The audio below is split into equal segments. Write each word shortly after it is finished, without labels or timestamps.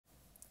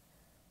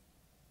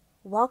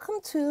Welcome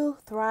to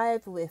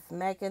Thrive with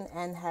Meghan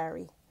and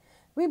Harry.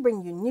 We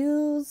bring you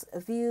news,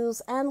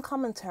 views, and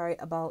commentary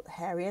about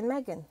Harry and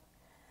Meghan.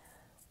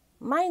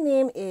 My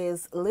name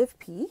is Liv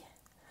P.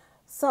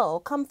 So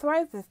come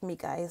thrive with me,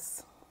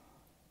 guys.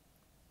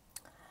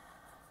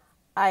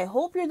 I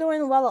hope you're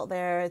doing well out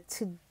there.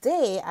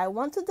 Today, I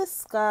want to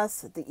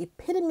discuss the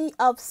epitome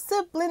of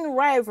sibling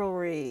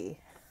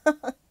rivalry.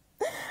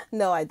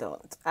 No, I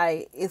don't.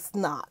 It's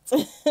not.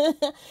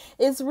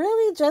 It's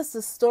really just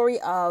the story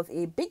of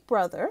a big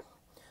brother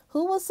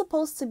who was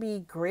supposed to be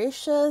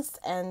gracious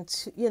and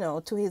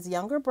to his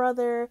younger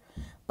brother,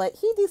 but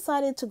he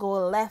decided to go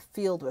left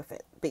field with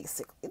it.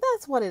 Basically,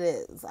 that's what it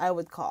is. I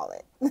would call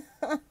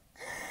it.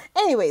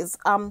 Anyways,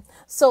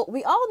 so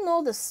we all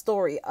know the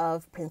story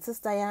of Princess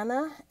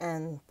Diana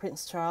and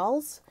Prince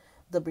Charles,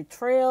 the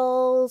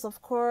betrayals,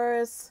 of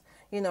course,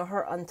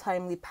 her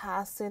untimely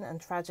passing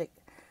and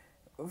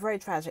very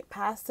tragic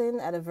passing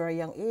at a very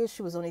young age.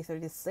 She was only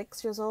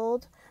 36 years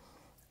old.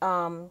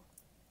 And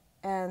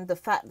the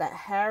fact that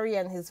Harry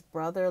and his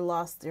brother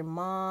lost their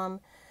mom,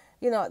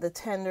 at the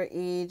tender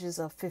ages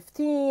of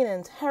 15,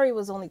 and Harry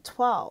was only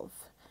 12,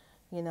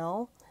 you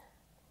know.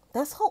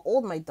 That's how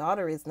old my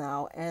daughter is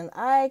now, and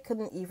I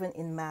couldn't even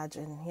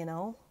imagine.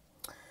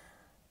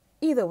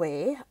 Either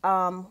way,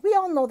 we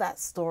all know that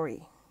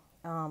story.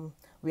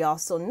 We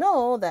also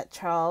know that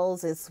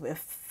Charles is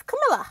with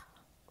Camilla,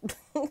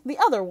 the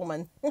other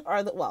woman,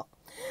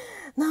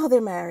 now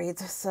they're married,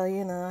 so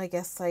I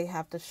guess I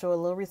have to show a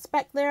little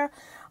respect there.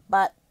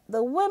 But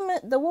the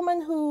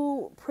woman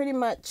who pretty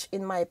much,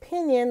 in my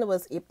opinion,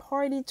 was a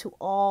party to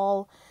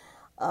all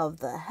of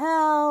the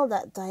hell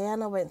that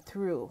Diana went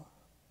through,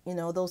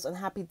 those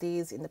unhappy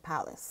days in the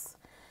palace,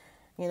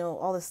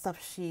 all the stuff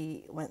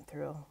she went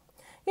through.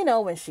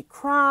 When she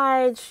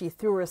cried, she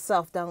threw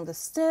herself down the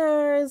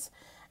stairs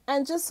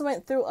and just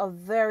went through a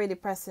very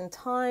depressing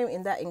time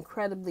in that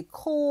incredibly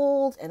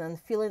cold and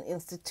unfeeling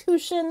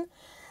institution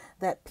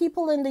that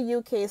people in the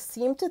UK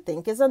seem to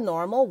think is a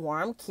normal,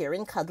 warm,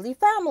 caring, cuddly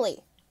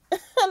family.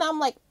 And I'm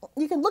like,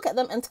 you can look at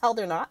them and tell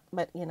they're not,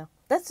 but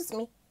that's just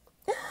me.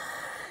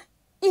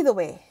 Either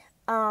way,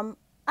 I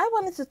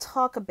wanted to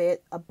talk a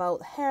bit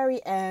about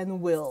Harry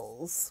and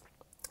Wills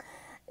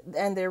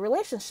and their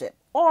relationship,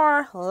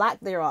 or lack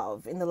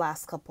thereof, in the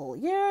last couple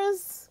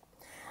years.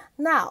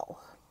 Now,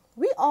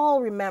 we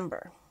all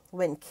remember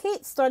when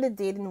Kate started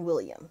dating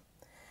William,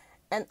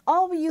 and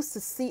all we used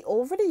to see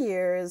over the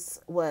years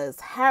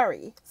was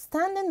Harry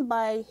standing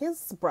by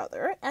his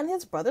brother and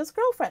his brother's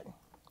girlfriend.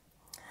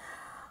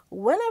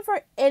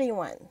 Whenever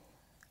anyone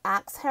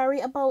asks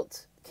Harry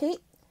about Kate,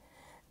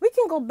 we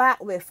can go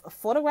back with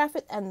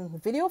photographic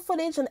and video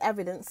footage and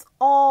evidence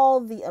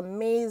all the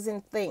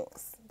amazing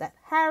things that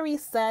Harry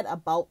said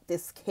about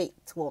this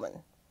Kate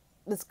woman,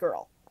 this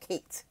girl,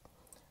 Kate,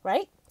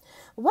 right?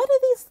 Whether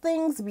these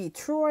things be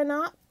true or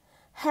not,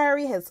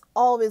 Harry has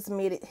always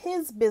made it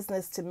his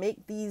business to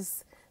make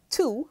these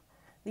two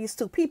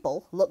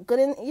people look good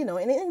in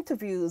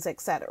interviews,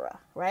 etc.,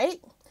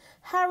 right?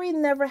 Harry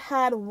never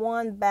had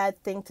one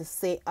bad thing to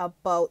say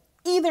about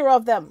either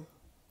of them,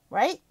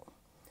 right?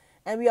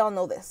 And we all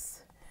know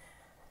this.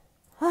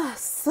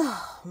 So,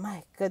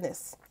 my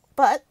goodness.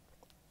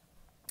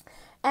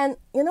 And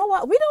you know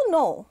what? We don't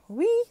know.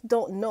 We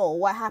don't know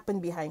what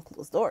happened behind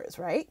closed doors,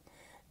 right?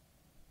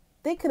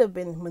 They could have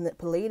been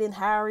manipulating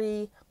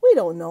Harry. We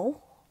don't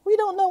know. We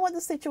don't know what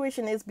the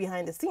situation is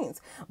behind the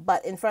scenes.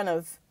 But in front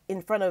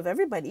of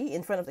everybody,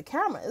 in front of the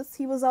cameras,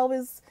 he was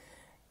always,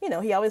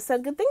 he always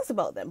said good things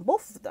about them,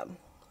 both of them.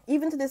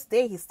 Even to this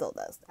day, he still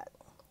does that.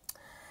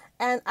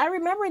 And I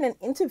remember in an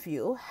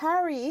interview,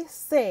 Harry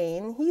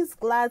saying he's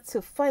glad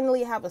to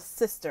finally have a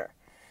sister.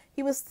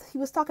 He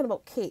was talking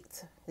about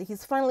Kate.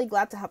 He's finally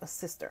glad to have a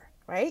sister,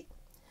 right?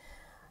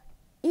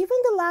 Even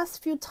the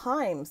last few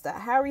times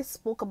that Harry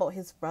spoke about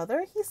his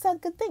brother, he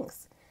said good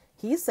things.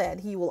 He said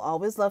he will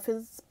always love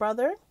his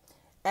brother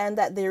and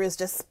that there is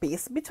just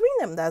space between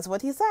them. That's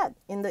what he said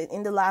in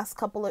the last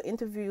couple of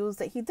interviews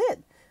that he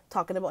did,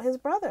 talking about his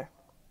brother.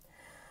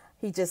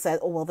 He just said,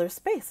 oh, well, there's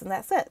space, and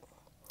that's it.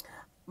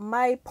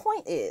 My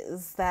point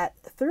is that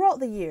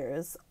throughout the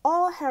years,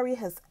 all Harry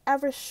has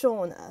ever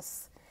shown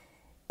us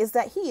is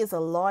that he's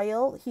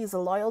loyal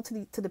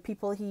to the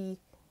people who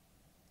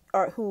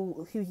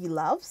he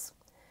loves,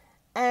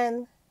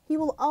 and he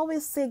will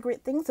always say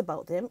great things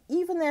about them,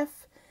 even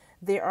if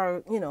they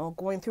are,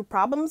 going through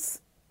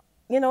problems,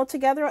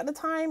 together at the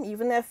time,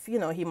 even if,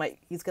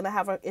 he's going to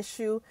have an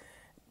issue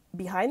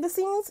behind the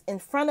scenes. In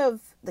front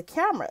of the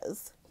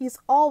cameras, he's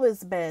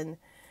always been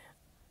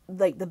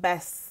like the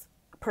best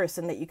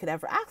person that you could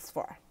ever ask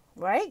for,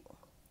 right?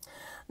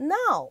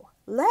 Now,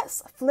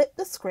 let's flip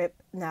the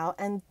script now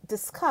and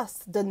discuss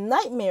the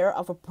nightmare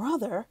of a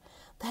brother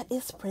that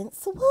is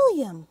Prince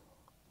William.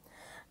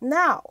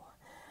 Now,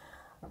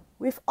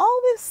 we've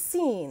always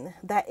seen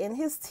that in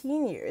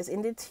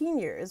the teen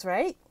years,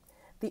 right?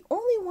 The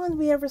only one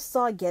we ever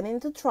saw get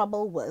into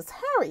trouble was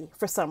Harry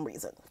for some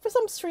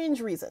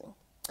strange reason.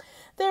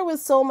 There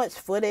was so much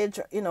footage,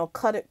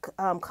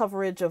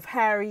 coverage of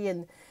Harry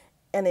and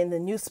and in the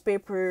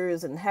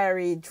newspapers and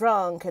Harry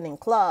drunk and in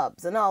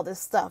clubs and all this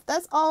stuff.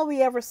 That's all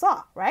we ever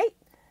saw, right?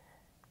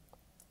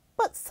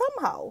 But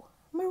somehow,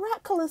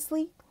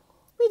 miraculously,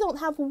 we don't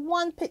have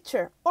one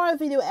picture or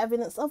video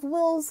evidence of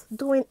Will's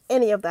doing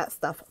any of that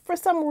stuff for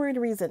some weird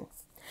reason.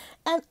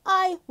 And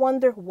I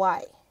wonder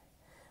why.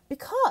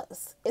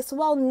 Because it's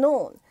well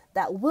known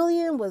that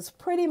William was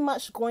pretty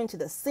much going to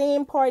the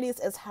same parties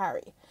as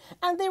Harry,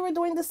 and they were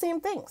doing the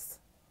same things.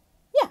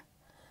 Yeah.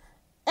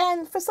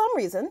 And for some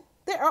reason,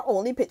 there are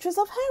only pictures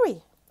of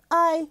Harry.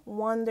 I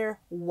wonder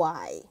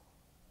why.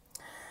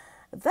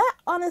 That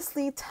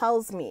honestly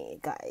tells me,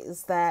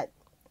 guys, that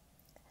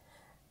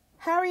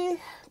Harry,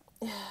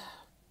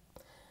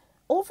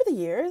 over the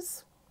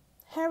years,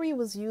 Harry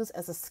was used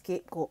as a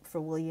scapegoat for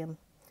William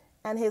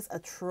and his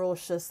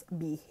atrocious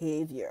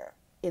behavior,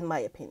 in my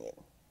opinion.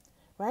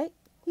 Right?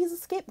 He's a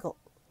scapegoat.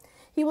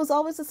 He was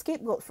always a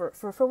scapegoat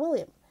for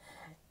William.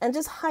 And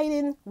just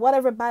hiding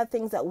whatever bad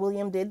things that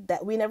William did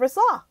that we never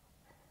saw.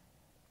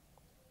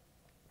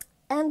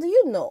 And do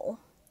you know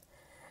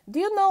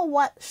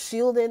what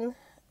shielding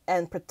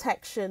and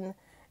protection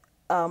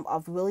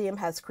of William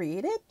has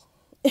created?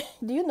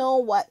 Do you know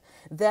what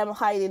them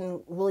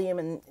hiding William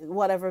and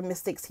whatever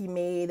mistakes he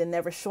made and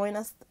never showing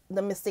us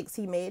the mistakes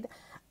he made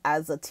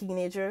as a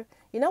teenager?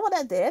 You know what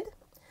that did?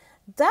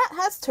 That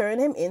has turned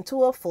him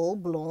into a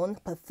full-blown,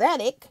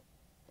 pathetic,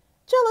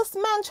 jealous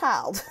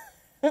man-child.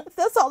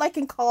 That's all I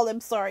can call him,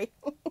 sorry.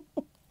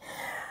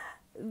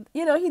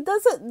 You know, he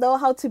doesn't know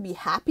how to be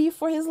happy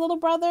for his little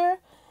brother.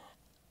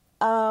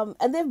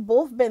 And they've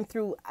both been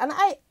through, and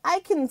I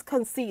can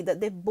concede that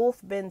they've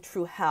both been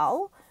through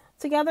hell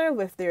together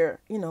with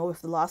their,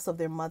 with the loss of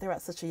their mother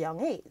at such a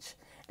young age.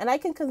 And I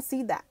can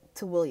concede that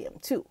to William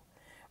too,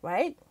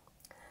 right?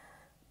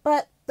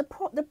 But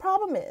the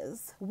problem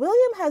is,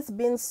 William has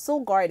been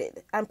so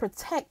guarded and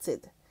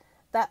protected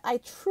that I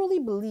truly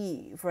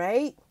believe,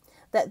 right,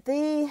 that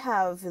they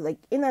have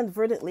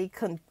inadvertently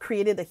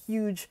created a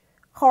huge,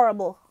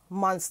 horrible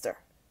monster.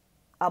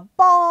 A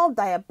bald,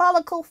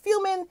 diabolical,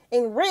 fuming,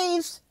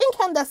 enraged,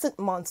 incandescent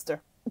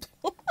monster.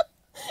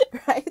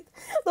 Right?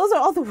 Those are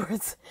all the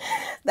words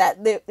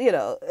that they,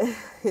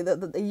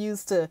 that they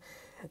use to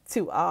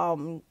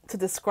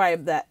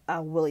describe that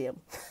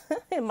William,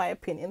 in my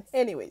opinion.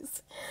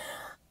 Anyways,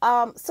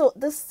 so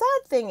the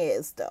sad thing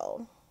is,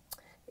 though,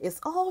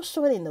 it's all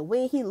showing in the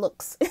way he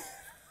looks. Do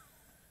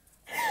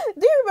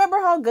you remember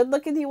how good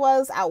looking he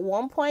was at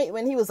one point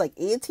when he was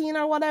 18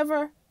 or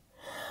whatever?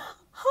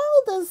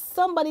 How does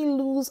somebody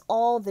lose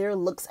all their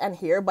looks and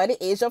hair by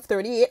the age of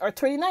 38 or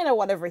 39 or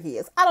whatever he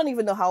is? I don't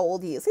even know how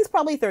old he is. He's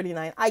probably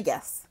 39, I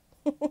guess.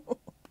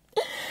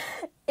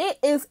 It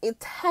is a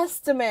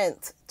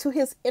testament to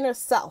his inner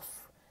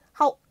self,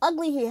 how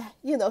ugly he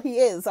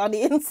is on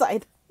the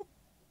inside.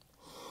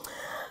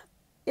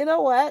 You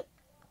know what?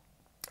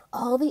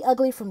 All the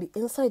ugly from the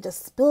inside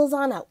just spills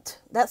on out.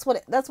 That's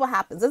what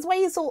happens. That's why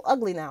he's so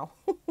ugly now.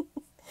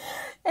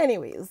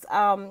 Anyways,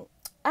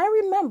 I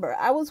remember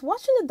I was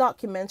watching a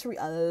documentary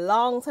a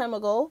long time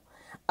ago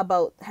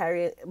about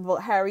Harry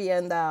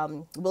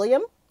and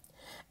William,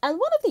 and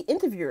one of the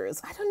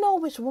interviewers, I don't know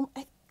which woman,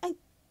 I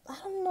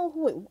don't know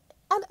who it.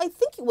 I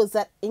think it was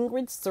that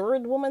Ingrid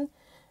Sturd woman.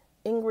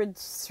 I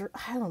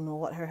don't know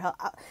what her hell.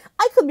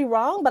 I could be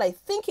wrong, but I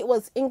think it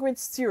was Ingrid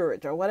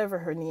Sturd or whatever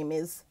her name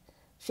is.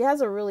 She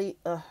has a really,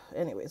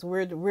 anyways,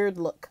 weird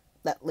look,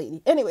 that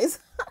lady. Anyways,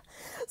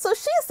 so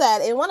she said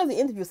in one of the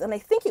interviews, and I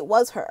think it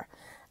was her,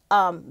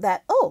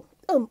 that,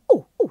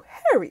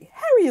 Harry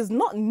is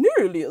not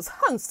nearly as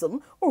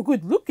handsome or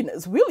good looking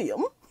as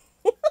William.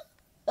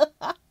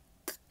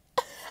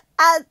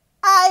 And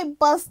I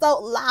bust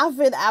out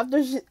laughing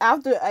after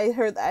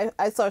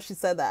I saw she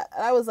said that.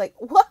 And I was like,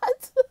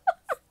 what?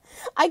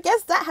 I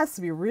guess that has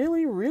to be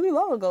really, really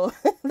long ago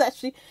that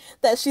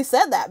she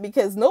said that,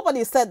 because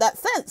nobody said that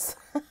since.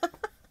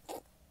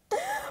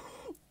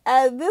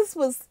 And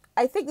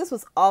I think this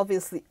was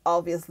obviously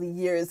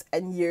years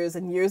and years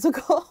and years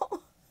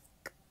ago.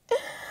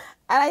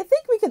 And I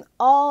think we can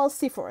all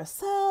see for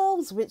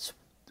ourselves which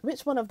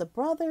one of the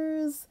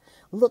brothers'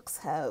 looks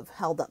have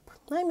held up.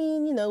 I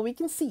mean, we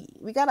can see.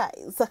 We got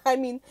eyes. I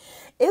mean,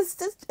 it's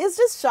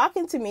just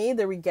shocking to me,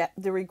 the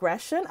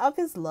regression of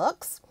his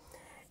looks.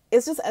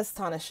 It's just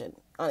astonishing,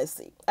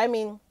 honestly. I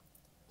mean,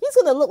 he's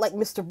going to look like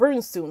Mr.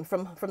 Burns soon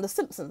from The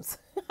Simpsons.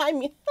 I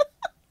mean,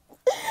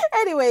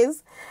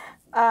 anyways,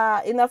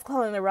 enough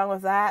clowning around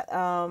with that.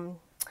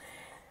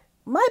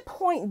 My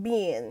point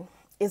being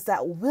is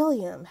that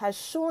William has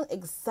shown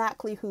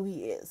exactly who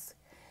he is.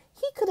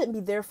 He couldn't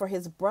be there for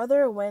his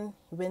brother when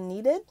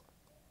needed.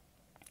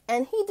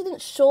 And he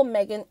didn't show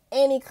Meghan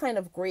any kind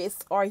of grace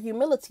or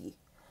humility.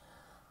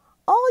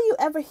 All you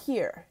ever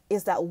hear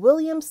is that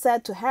William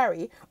said to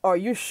Harry, "Are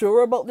you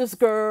sure about this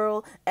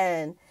girl?"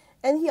 And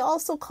he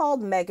also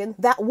called Meghan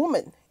that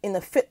woman in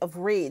a fit of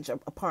rage,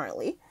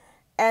 apparently.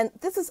 And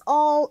this is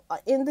all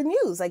in the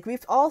news.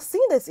 We've all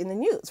seen this in the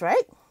news,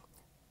 right?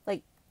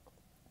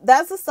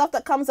 That's the stuff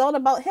that comes out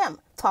about him,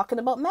 talking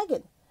about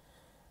Meghan,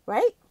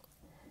 right?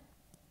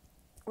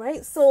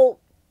 Right? So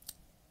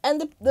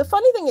And the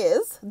funny thing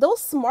is,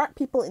 those smart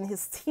people in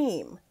his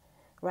team,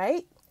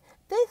 right?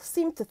 They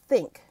seem to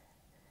think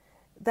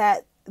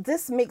that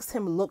this makes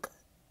him look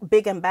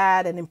big and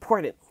bad and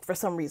important for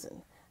some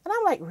reason. And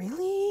I'm like,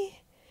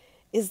 really?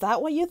 Is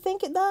that what you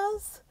think it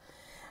does?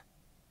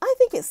 I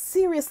think it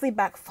seriously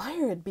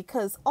backfired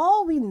because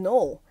all we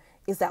know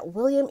is that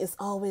William is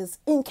always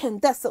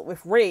incandescent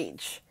with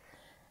rage.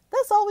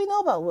 That's all we know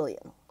about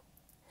William.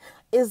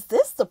 Is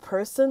this the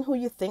person who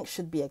you think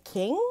should be a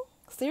king?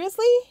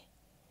 Seriously?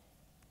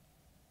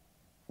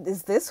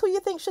 Is this who you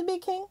think should be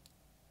king?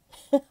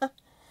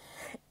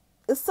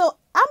 So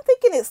I'm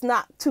thinking it's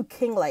not too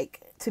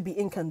king-like to be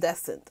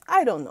incandescent.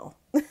 I don't know.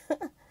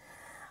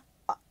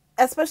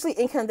 Especially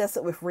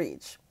incandescent with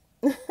rage.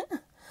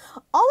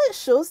 All it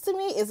shows to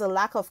me is a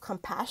lack of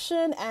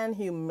compassion and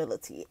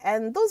humility.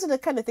 And those are the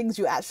kind of things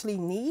you actually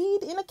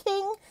need in a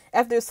king,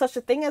 if there's such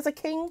a thing as a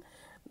king.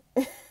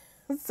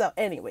 So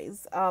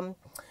anyways,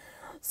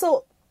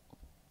 so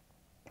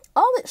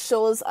all it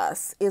shows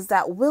us is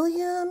that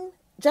William,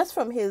 just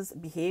from his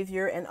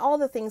behavior and all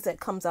the things that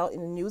comes out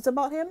in the news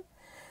about him,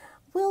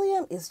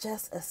 William is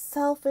just a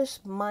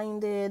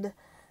selfish-minded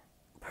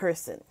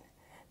person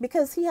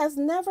because he has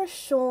never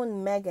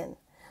shown Meghan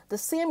the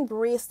same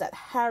grace that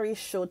Harry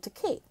showed to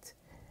Kate.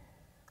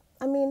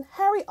 I mean,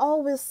 Harry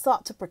always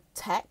sought to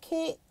protect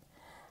Kate,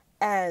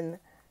 and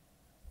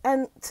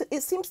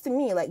it seems to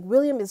me like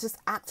William is just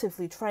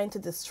actively trying to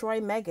destroy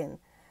Meghan,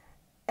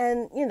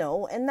 and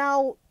and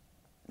now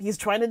he's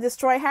trying to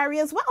destroy Harry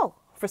as well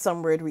for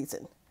some weird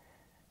reason.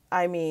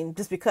 I mean,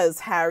 just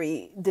because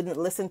Harry didn't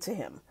listen to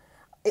him.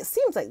 It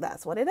seems like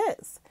that's what it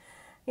is.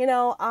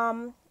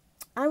 I'm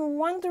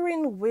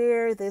wondering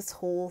where this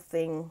whole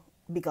thing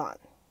began.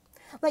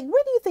 Like,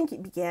 where do you think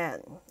it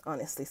began,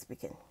 honestly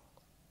speaking?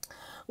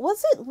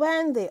 Was it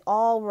when they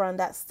all were on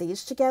that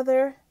stage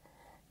together?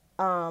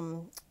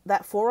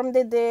 That forum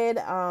they did,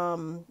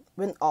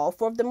 when all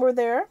four of them were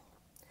there?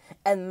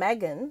 And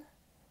Meghan,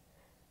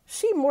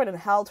 she more than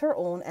held her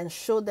own and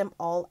showed them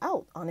all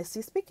out,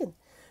 honestly speaking.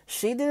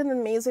 She did an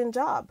amazing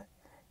job,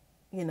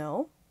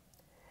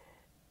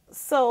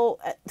 So,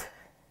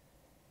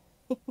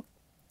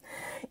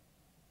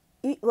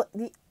 even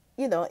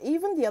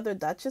the other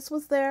Duchess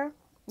was there.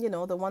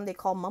 The one they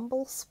call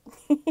Mumbles.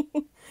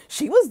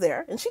 She was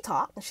there and she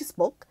talked and she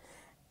spoke.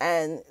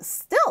 And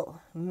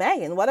still,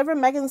 Meghan, whatever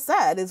Meghan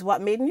said is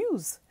what made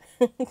news.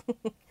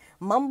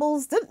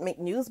 Mumbles didn't make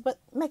news, but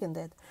Meghan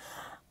did.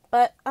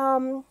 But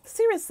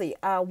seriously,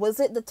 was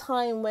it the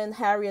time when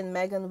Harry and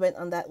Meghan went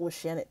on that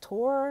oceanic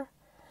tour?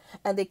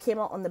 And they came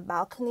out on the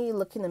balcony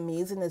looking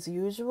amazing as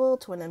usual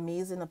to an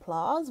amazing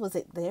applause? Was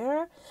it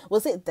there?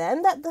 Was it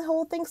then that the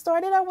whole thing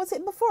started, or was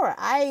it before?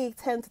 I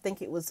tend to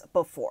think it was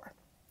before,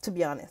 to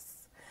be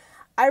honest.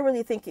 I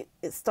really think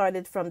it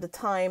started from the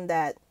time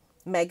that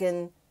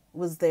Meghan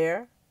was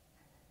there.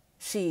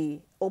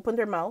 She opened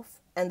her mouth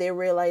and they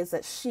realized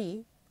that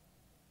she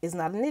is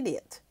not an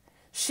idiot.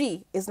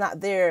 She is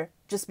not there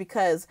just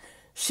because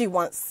she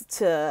wants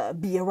to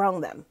be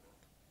around them.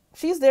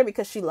 She's there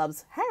because she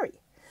loves Harry.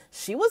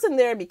 She wasn't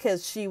there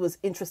because she was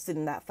interested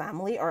in that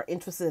family or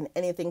interested in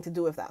anything to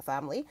do with that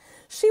family.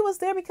 She was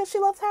there because she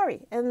loved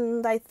Harry.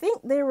 And I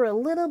think they were a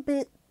little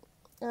bit,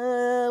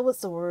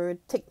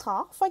 ticked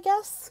off, I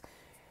guess,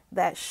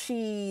 that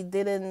she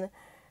didn't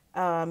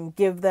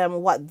give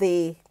them what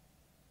they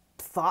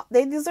thought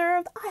they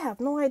deserved. I have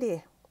no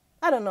idea.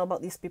 I don't know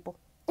about these people.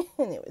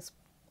 Anyways,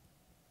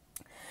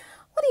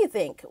 what do you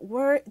think?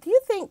 Do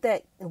you think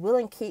that Will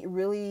and Kate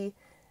really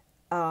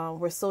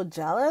were so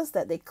jealous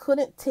that they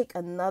couldn't take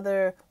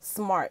another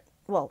smart,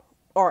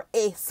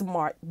 a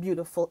smart,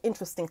 beautiful,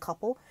 interesting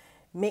couple,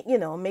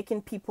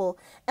 making people.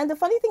 And the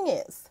funny thing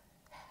is,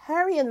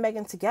 Harry and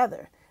Meghan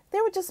together,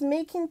 they were just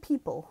making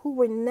people who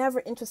were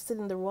never interested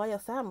in the royal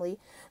family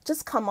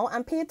just come out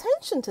and pay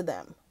attention to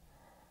them.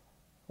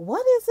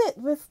 What is it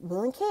with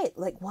Will and Kate?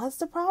 Like, what's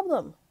the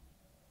problem?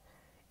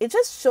 It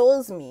just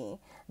shows me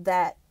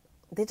that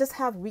they just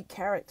have weak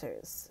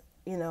characters,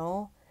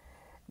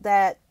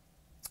 that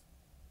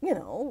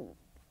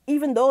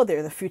even though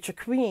they're the future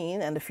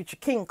queen and the future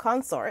king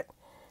consort,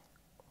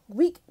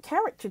 weak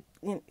character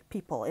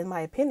people, in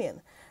my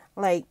opinion.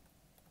 Like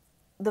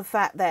the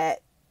fact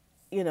that,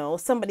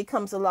 somebody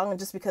comes along and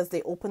just because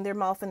they open their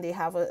mouth and they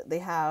have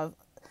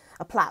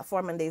a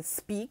platform and they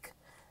speak,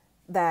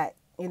 that,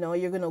 you're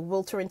going to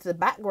wilter into the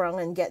background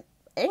and get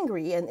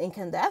angry and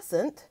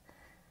incandescent.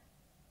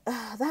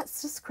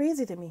 That's just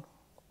crazy to me.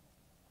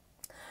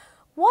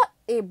 What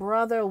a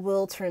brother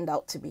Will turned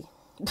out to be.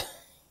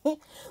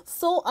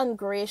 So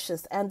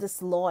ungracious and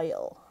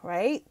disloyal,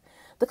 right?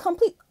 The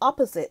complete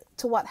opposite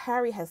to what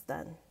Harry has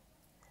done.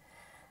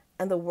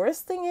 And the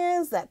worst thing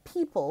is that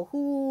people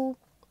who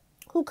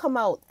come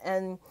out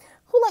and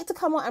who like to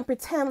come out and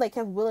pretend like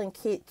Will and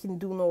Kate can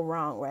do no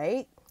wrong,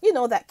 right?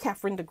 That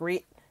Catherine the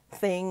Great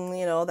thing,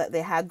 that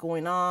they had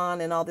going on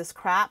and all this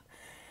crap.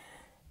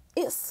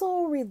 It's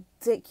so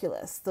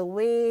ridiculous the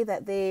way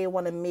that they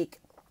want to make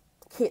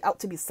Kate out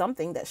to be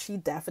something that she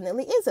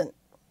definitely isn't.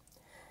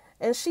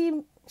 And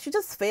she she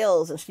just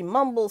fails and she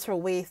mumbles her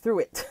way through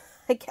it,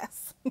 I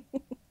guess.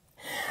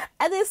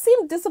 And they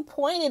seem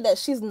disappointed that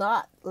she's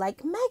not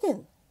like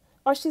Meghan,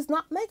 or she's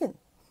not Meghan.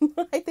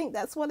 I think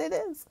that's what it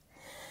is.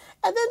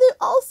 And then they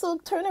also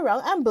turn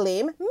around and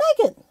blame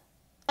Meghan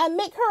and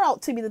make her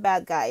out to be the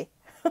bad guy.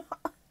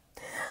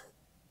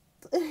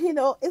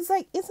 It's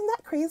like, isn't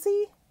that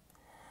crazy?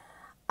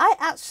 I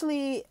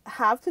actually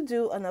have to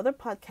do another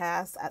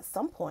podcast at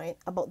some point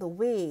about the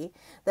way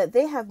that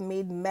they have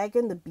made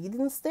Meghan the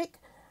beating stick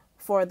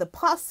for the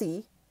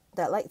posse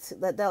that like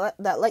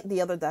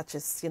the other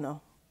Duchess.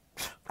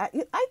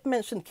 I've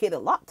mentioned Kate a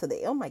lot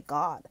today. Oh my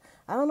God,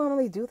 I don't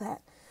normally do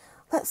that.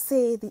 Let's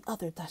say the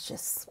other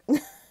Duchess.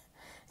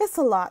 It's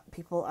a lot,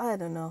 people. I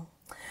don't know.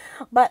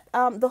 But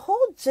the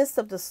whole gist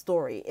of the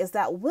story is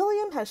that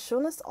William has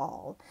shown us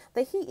all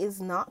that he is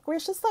not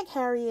gracious like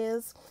Harry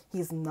is.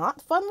 He's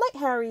not fun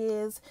like Harry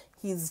is.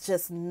 He's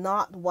just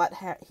not what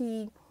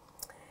he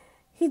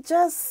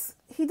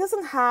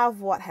doesn't have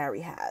what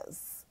Harry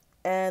has.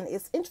 And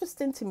it's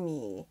interesting to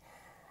me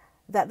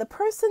that the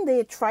person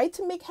they tried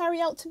to make Harry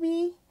out to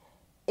be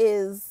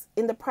is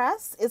in the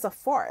press is a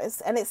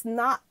farce, and it's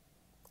not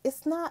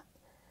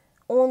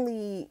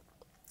only.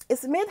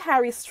 It's made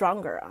Harry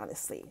stronger,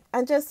 honestly.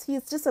 And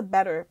he's just a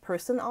better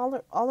person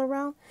all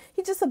around.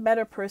 He's just a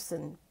better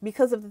person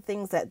because of the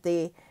things that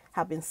they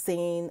have been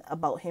saying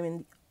about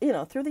him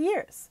through the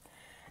years.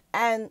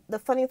 And the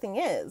funny thing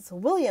is,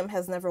 William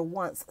has never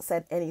once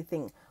said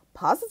anything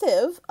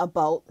positive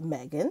about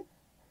Meghan,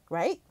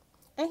 right?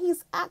 And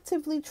he's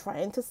actively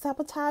trying to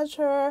sabotage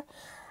her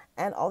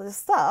and all this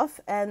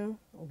stuff. And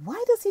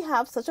why does he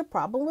have such a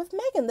problem with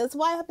Meghan? That's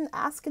why I've been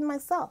asking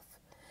myself.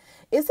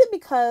 Is it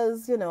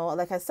because,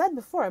 like I said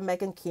before,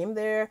 Meghan came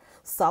there,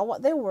 saw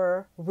what they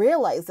were,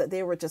 realized that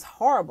they were just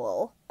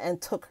horrible,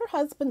 and took her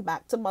husband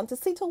back to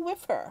Montecito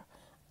with her?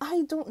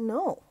 I don't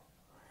know.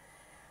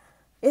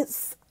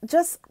 It's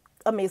just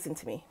amazing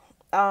to me.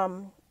 I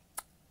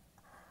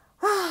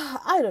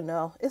don't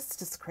know. It's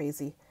just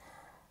crazy.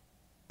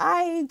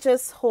 I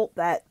just hope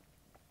that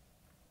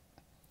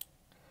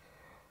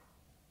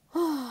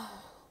I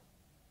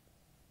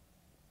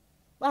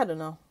don't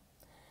know.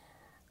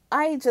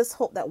 I just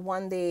hope that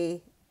one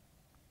day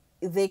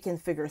they can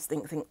figure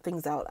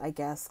things out, I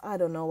guess. I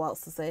don't know what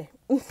else to say.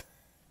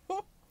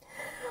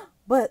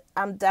 But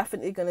I'm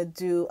definitely going to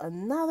do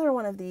another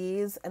one of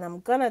these, and I'm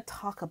going to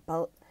talk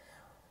about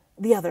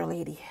the other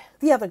lady,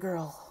 the other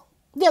girl,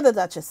 the other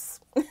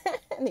Duchess.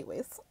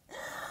 Anyways,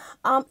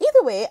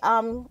 either way,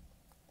 I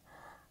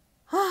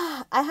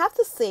have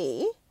to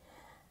say,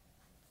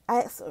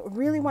 I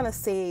really want to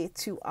say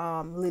to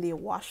Lydia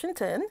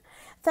Washington,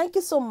 thank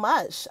you so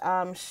much.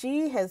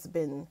 She has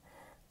been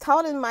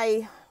touting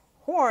my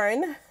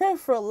horn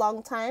for a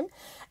long time,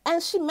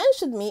 and she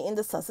mentioned me in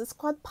the Sussex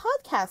Squad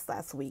podcast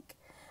last week.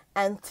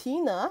 And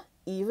Tina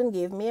even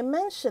gave me a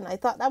mention. I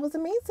thought that was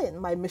amazing.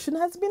 My mission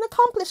has been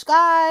accomplished,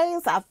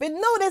 guys. I've been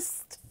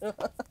noticed.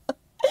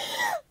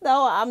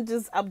 No, I'm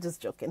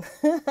just joking.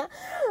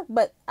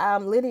 But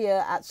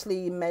Lydia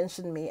actually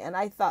mentioned me, and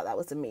I thought that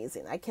was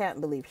amazing. I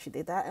can't believe she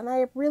did that, and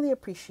I really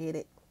appreciate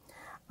it.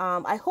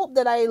 I hope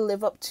that I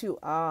live up to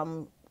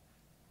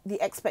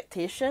the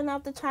expectation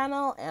of the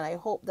channel, and I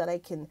hope that I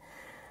can,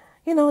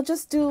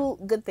 just do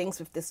good things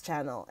with this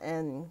channel.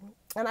 And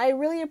I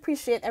really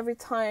appreciate every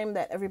time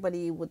that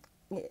everybody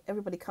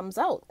comes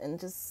out and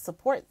just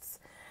supports.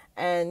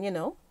 And,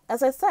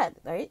 as I said,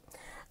 right,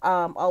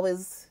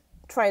 always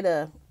try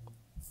to,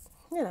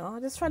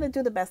 just try to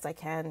do the best I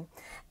can.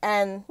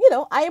 And,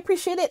 I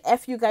appreciate it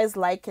if you guys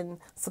like and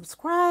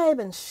subscribe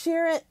and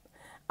share it.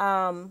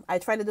 I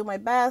try to do my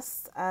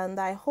best, and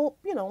I hope,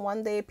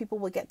 one day people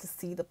will get to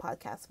see the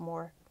podcast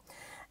more.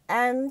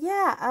 And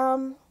yeah,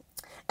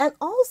 and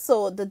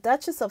also the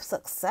Duchess of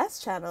Success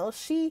channel,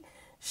 I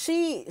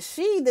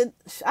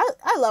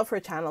love her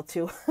channel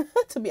too,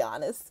 to be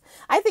honest.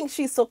 I think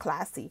she's so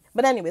classy.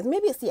 But anyways,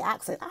 maybe it's the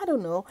accent. I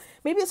don't know.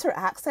 Maybe it's her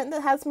accent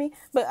that has me,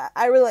 but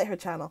I really like her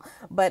channel.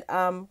 But,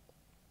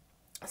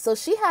 so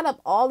she had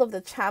up all of the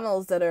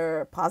channels that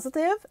are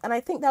positive, and I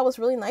think that was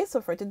really nice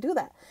of her to do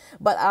that.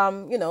 But,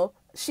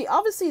 she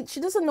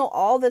doesn't know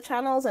all the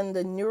channels, and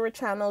the newer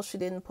channels she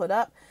didn't put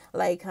up.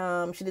 Like,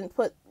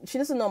 she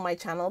doesn't know my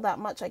channel that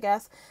much, I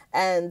guess.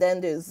 And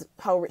then there's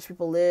How Rich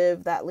People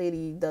Live. That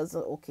lady does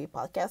an okay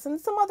podcast. And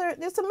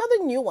there's some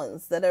other new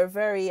ones that are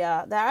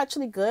they're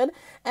actually good.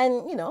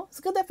 And, it's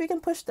good if you can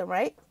push them,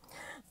 right?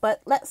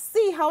 But let's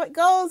see how it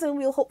goes, and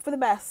we'll hope for the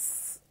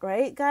best,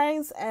 right,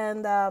 guys?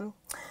 And,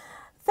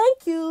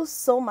 thank you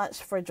so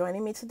much for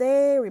joining me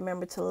today.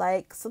 Remember to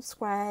like,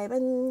 subscribe,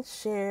 and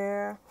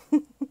share.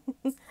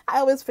 I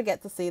always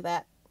forget to say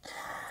that.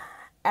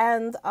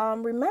 And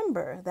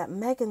remember that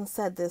Meghan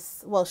said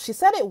this. Well, she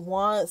said it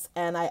once,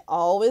 and I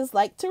always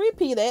like to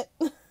repeat it.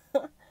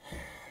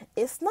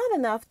 It's not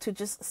enough to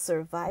just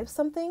survive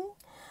something.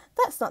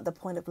 That's not the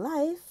point of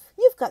life.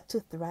 You've got to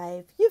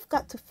thrive. You've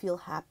got to feel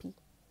happy.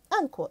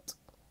 Unquote.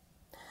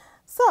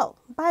 So,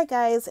 bye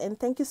guys, and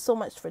thank you so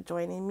much for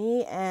joining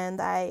me. And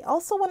I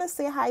also want to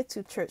say hi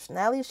to Church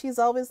Nellie. She's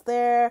always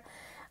there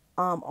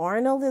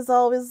Arnold is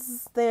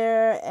always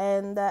there,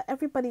 and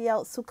everybody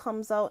else who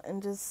comes out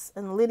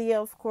and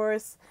Lydia, of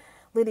course,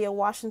 Lydia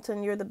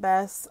Washington, you're the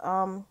best.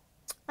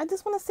 I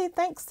just want to say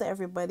thanks to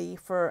everybody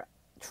for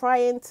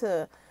trying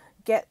to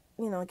get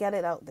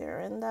it out there,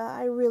 and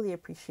I really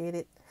appreciate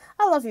it.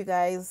 I love you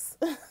guys,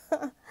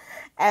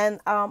 and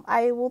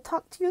I will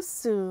talk to you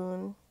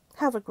soon.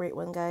 Have a great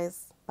one,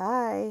 guys.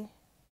 Bye.